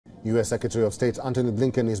U.S. Secretary of State Antony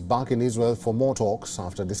Blinken is back in Israel for more talks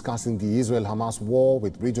after discussing the Israel-Hamas war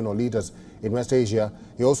with regional leaders in West Asia.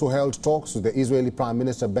 He also held talks with the Israeli Prime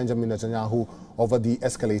Minister Benjamin Netanyahu over the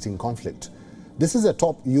escalating conflict. This is a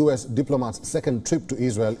top U.S. diplomat's second trip to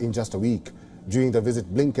Israel in just a week. During the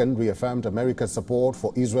visit, Blinken reaffirmed America's support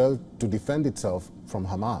for Israel to defend itself from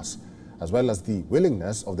Hamas, as well as the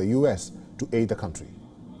willingness of the U.S. to aid the country.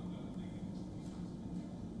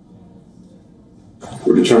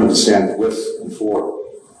 We're determined to stand with and for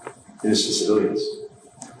innocent civilians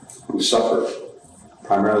who suffer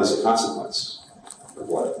primarily as a consequence of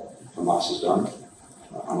what Hamas has done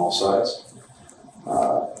on all sides.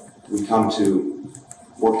 We come to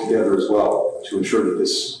work together as well to ensure that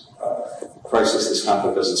this crisis, this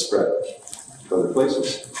conflict doesn't spread to other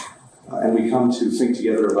places. And we come to think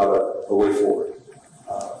together about a way forward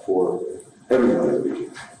for everyone in the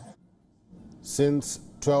region. Since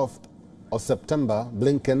 12th of September,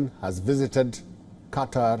 Blinken has visited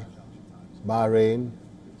Qatar, Bahrain.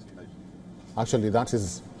 Actually, that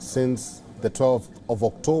is since the 12th of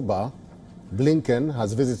October, Blinken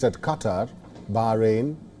has visited Qatar,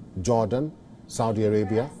 Bahrain, Jordan, Saudi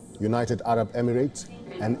Arabia, United Arab Emirates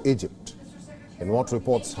and Egypt, in what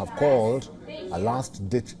reports have called a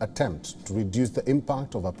last-ditch attempt to reduce the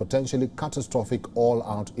impact of a potentially catastrophic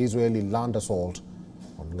all-out Israeli land assault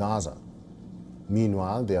on Gaza.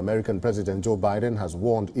 Meanwhile, the American President Joe Biden has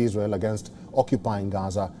warned Israel against occupying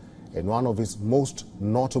Gaza in one of his most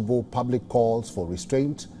notable public calls for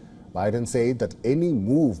restraint. Biden said that any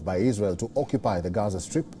move by Israel to occupy the Gaza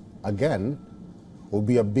Strip again would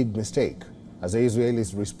be a big mistake as the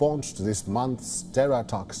Israelis respond to this month's terror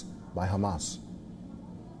attacks by Hamas.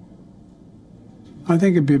 I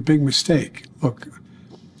think it'd be a big mistake. Look,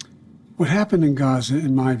 what happened in Gaza,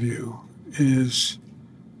 in my view, is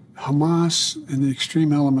Hamas and the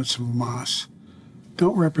extreme elements of Hamas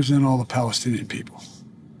don't represent all the Palestinian people.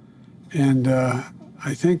 And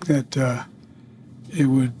I think that it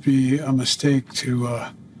would be a mistake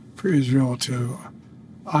for Israel to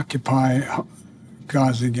occupy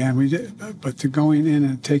Gaza again. But to going in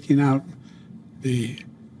and taking out the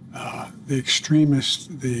extremists,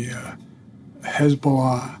 the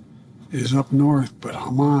Hezbollah is up north, but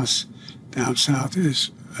Hamas down south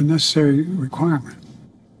is a necessary requirement.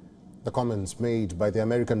 The comments made by the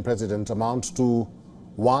American president amount to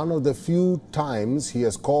one of the few times he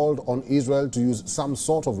has called on Israel to use some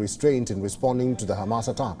sort of restraint in responding to the Hamas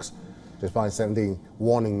attacks. Despite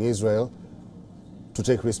warning Israel to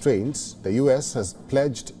take restraints, the U.S. has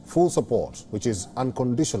pledged full support, which is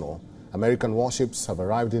unconditional. American warships have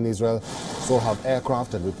arrived in Israel, so have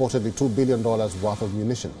aircraft and reportedly $2 billion worth of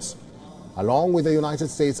munitions. Along with the United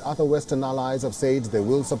States, other Western allies have said they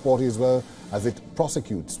will support Israel as it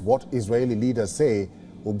prosecutes what Israeli leaders say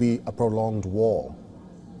will be a prolonged war.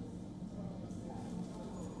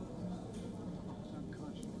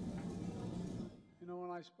 You know,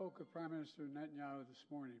 when I spoke with Prime Minister Netanyahu this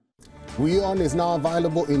morning, WION is now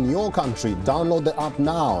available in your country. Download the app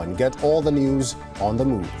now and get all the news on the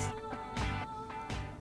move.